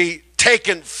beginning to be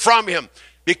taken from him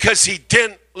because he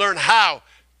didn't learn how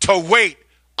to wait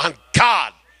on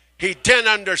God. He didn't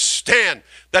understand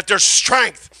that there's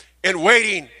strength in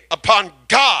waiting upon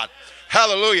God.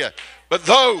 Hallelujah. But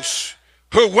those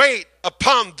who wait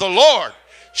upon the Lord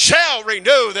shall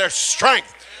renew their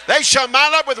strength. They shall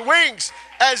mount up with wings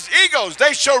as eagles.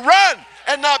 They shall run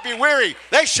and not be weary.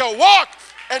 They shall walk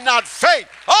and not faint.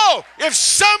 Oh, if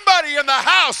somebody in the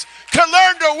house can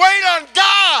learn to wait on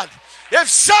God, if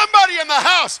somebody in the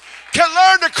house can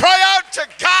learn to cry out to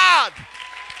God,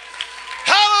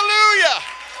 hallelujah,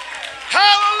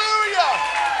 hallelujah,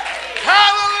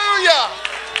 hallelujah.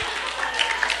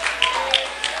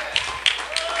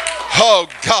 Oh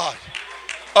God,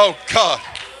 oh God,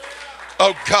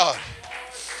 oh God,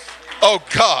 oh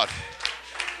God.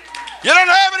 You don't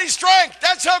have any strength,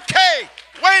 that's okay.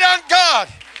 Wait on God.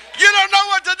 You don't know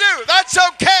what to do, that's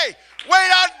okay.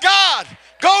 Wait on God.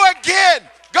 Go again,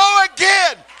 go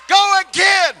again, go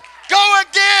again, go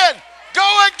again,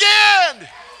 go again.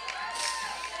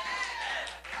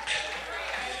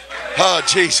 Oh,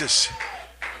 Jesus.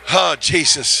 Oh,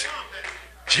 Jesus.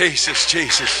 Jesus,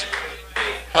 Jesus.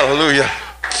 Hallelujah.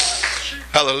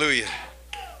 Hallelujah.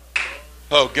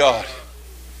 Oh, God.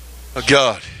 Oh,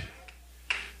 God.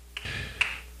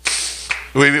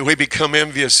 We become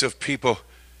envious of people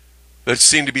that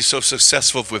seem to be so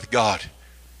successful with God.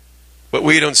 But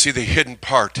we don't see the hidden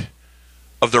part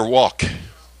of their walk.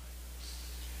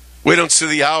 We don't see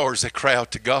the hours they cry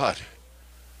out to God.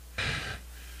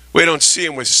 We don't see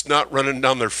them with snot running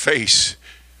down their face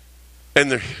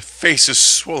and their face is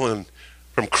swollen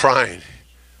from crying.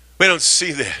 We don't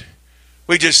see that.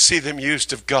 We just see them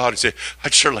used of God and say,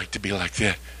 I'd sure like to be like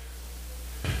that.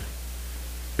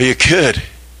 But you could.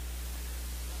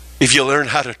 If you learn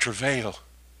how to travail,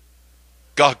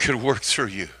 God could work through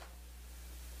you.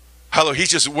 Hallelujah. He's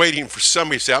just waiting for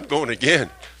somebody to say, I'm going again.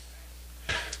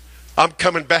 I'm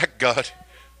coming back, God.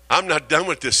 I'm not done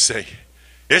with this thing.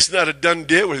 It's not a done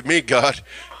deal with me, God.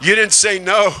 You didn't say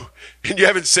no, and you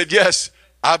haven't said yes.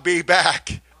 I'll be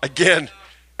back again,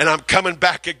 and I'm coming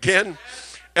back again,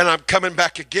 and I'm coming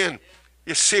back again.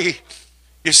 You see,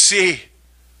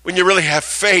 when you really have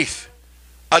faith,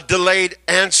 a delayed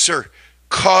answer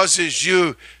causes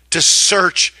you to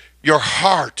search your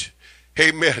heart.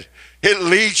 Amen. It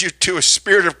leads you to a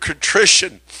spirit of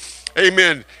contrition.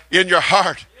 Amen. In your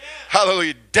heart.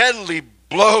 Hallelujah. Deadly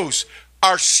blows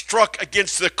are struck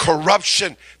against the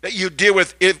corruption that you deal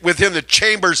with within the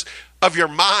chambers of your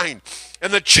mind.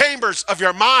 and the chambers of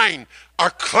your mind are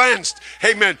cleansed.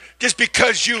 Amen. Just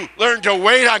because you learn to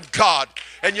wait on God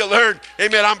and you learn,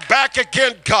 amen, I'm back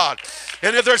again, God.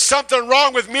 And if there's something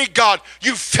wrong with me, God,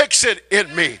 you fix it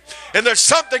in me. And there's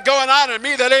something going on in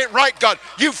me that ain't right, God,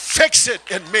 you fix it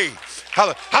in me.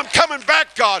 I'm coming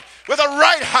back, God, with a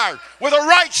right heart, with a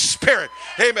right spirit.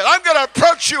 Amen. I'm going to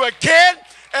approach you again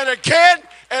and again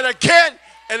and again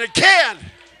and again.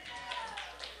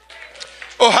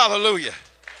 Oh, hallelujah.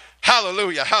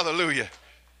 Hallelujah. Hallelujah.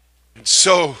 And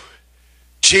so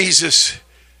Jesus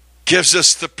gives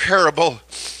us the parable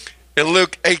in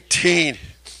Luke 18.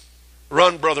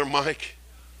 Run, Brother Mike.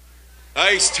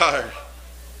 He's tired.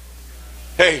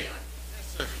 Hey,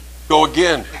 go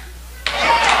again.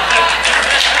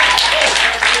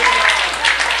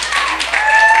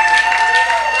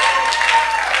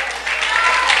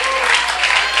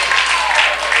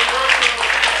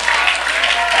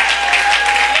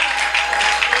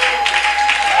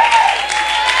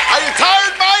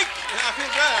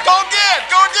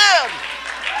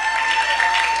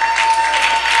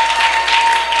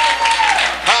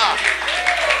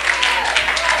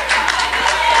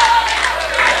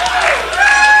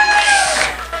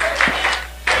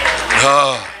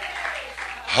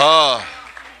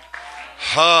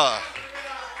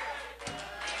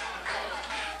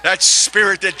 That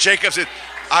spirit that Jacob said,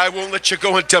 I won't let you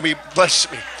go until me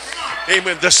bless me.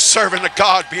 Amen. The servant of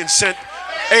God being sent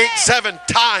 7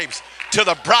 times to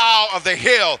the brow of the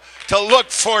hill to look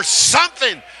for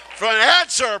something, for an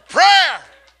answer of prayer.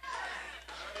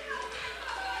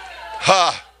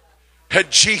 And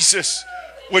Jesus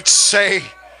would say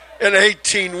in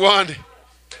 18:1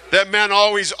 that men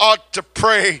always ought to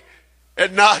pray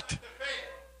and not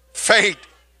faint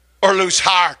or lose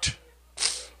heart.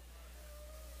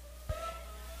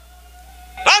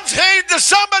 I'm saying to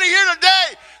somebody here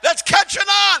today that's catching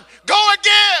on, go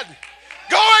again,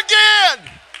 go again,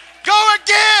 go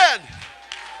again.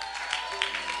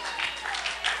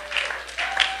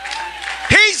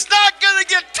 He's not going to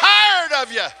get tired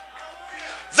of you.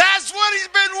 That's what he's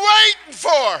been waiting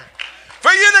for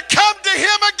you to come to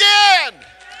him again.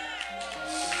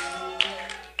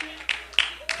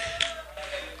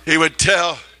 He would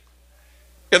tell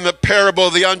in the parable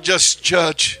of the unjust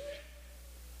judge,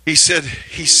 he said,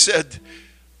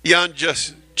 the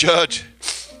unjust judge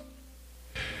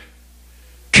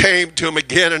came to him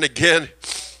again and again,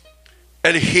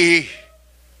 and he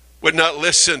would not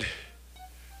listen,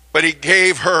 but he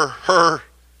gave her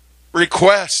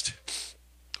request.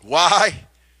 Why?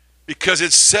 Because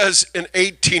it says in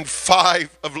 18:5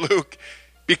 of Luke,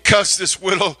 because this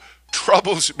widow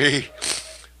troubles me,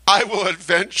 I will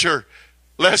avenge her,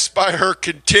 lest by her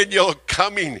continual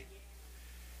coming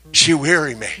she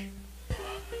weary me.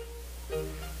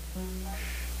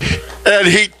 And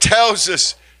he tells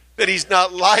us that he's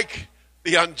not like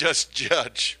the unjust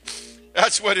judge.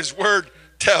 That's what his word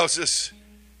tells us.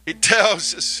 He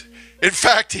tells us. In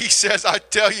fact, he says, I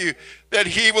tell you that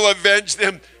he will avenge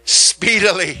them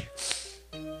speedily.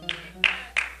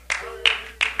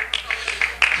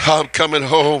 I'm coming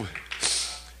home.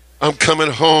 I'm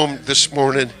coming home this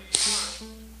morning.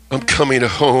 I'm coming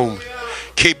home.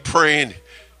 Keep praying.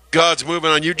 God's moving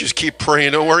on. You just keep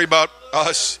praying. Don't worry about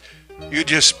us. You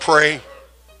just pray.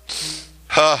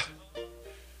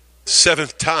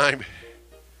 7th time,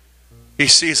 he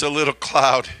sees a little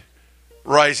cloud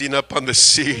rising up on the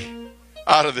sea,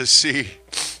 out of the sea.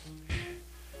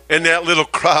 And that little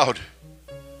cloud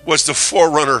was the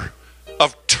forerunner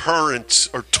of torrents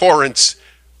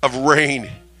of rain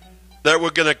that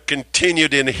were going to continue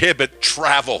to inhibit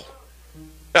travel.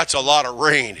 That's a lot of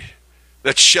rain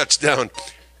that shuts down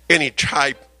any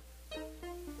type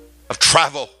of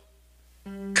travel.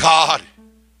 God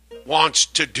wants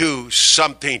to do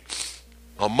something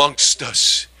amongst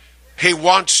us. He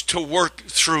wants to work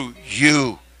through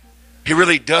you. He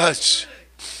really does.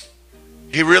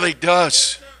 He really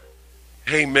does.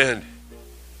 Amen.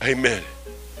 Amen.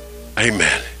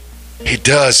 Amen. He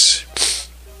does.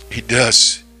 He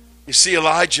does. You see,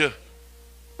 Elijah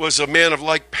was a man of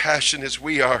like passion as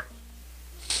we are.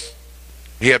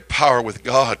 He had power with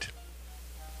God.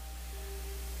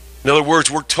 In other words,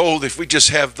 we're told if we just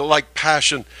have the like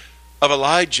passion of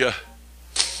Elijah,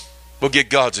 we'll get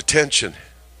God's attention.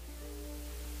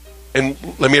 And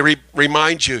let me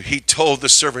remind you, he told the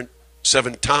servant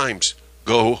 7 times,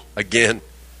 go again.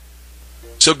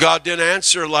 So God didn't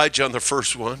answer Elijah on the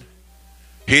first one.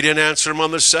 He didn't answer him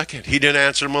on the second. He didn't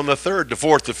answer him on the third, the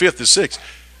fourth, the fifth, the sixth.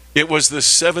 It was the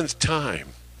 7th time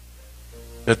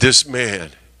that this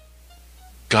man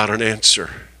got an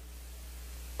answer.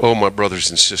 Oh, my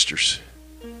brothers and sisters.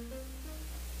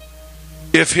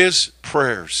 If his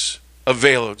prayers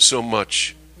availeth so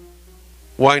much,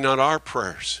 why not our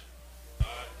prayers?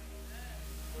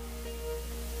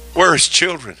 We're His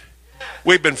children.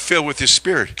 We've been filled with His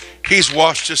Spirit. He's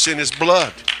washed us in His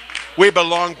blood. We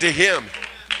belong to Him.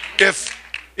 If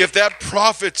that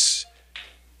prophet's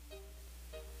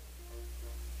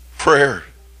prayer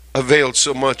availed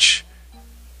so much,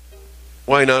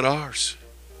 why not ours?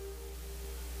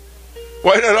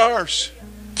 Why not ours?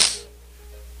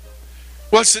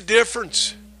 What's the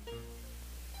difference?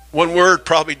 One word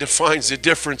probably defines the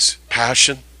difference.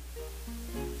 Passion.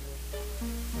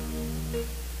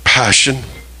 Passion.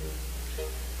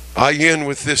 I end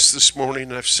with this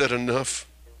morning. I've said enough.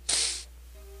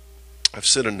 I've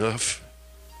said enough.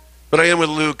 But I end with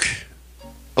Luke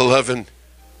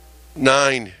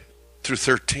 11:9 through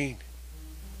 13.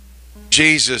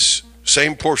 Jesus,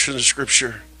 same portion of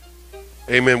Scripture.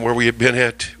 Amen. Where we have been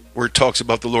at, where it talks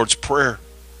about the Lord's Prayer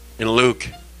in Luke.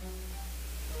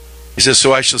 He says,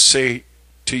 so I shall say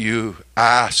to you,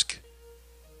 ask,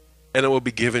 and it will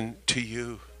be given to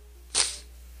you.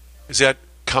 Is that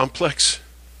complex?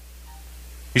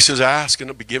 He says, ask, and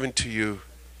it will be given to you.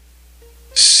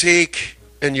 Seek,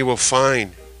 and you will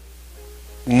find.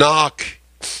 Knock,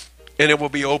 and it will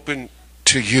be open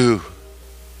to you.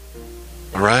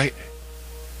 All right?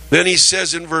 Then he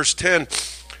says in verse 10,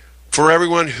 for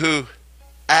everyone who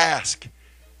asks,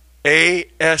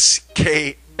 A-S-K-S.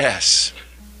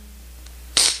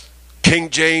 King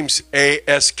James,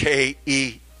 A-S-K-E-T-H.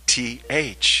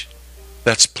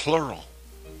 That's plural.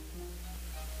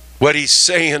 What he's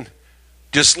saying,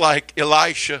 just like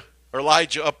Elijah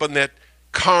up on that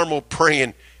Carmel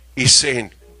praying, he's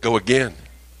saying, go again.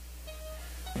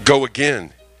 Go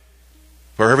again.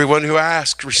 For everyone who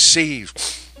asks,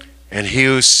 receives. And he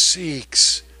who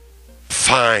seeks,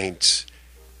 finds.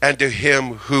 And to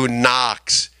him who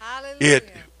knocks, hallelujah,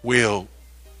 it will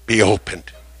be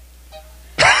opened.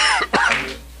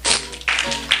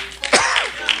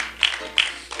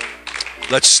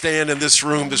 Let's stand in this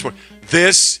room this morning.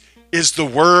 This is the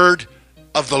word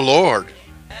of the Lord.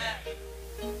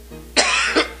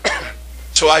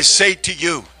 So I say to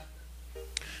you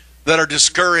that are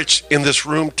discouraged in this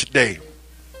room today,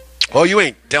 oh, you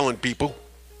ain't telling people,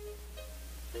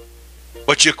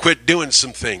 but you quit doing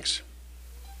some things.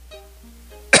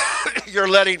 You're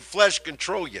letting flesh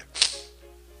control you.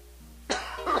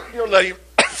 You're letting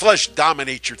flesh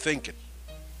dominate your thinking.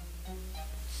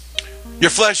 Your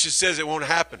flesh just says it won't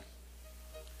happen.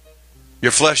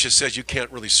 Your flesh just says you can't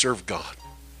really serve God.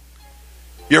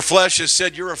 Your flesh has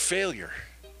said you're a failure.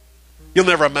 You'll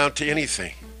never amount to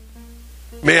anything.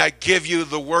 May I give you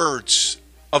the words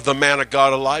of the man of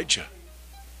God, Elijah.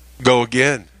 Go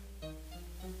again.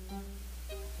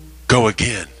 Go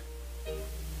again.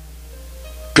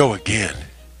 Go again.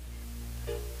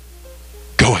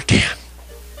 Go again.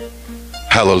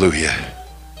 Hallelujah.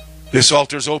 This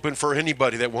altar is open for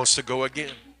anybody that wants to go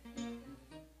again.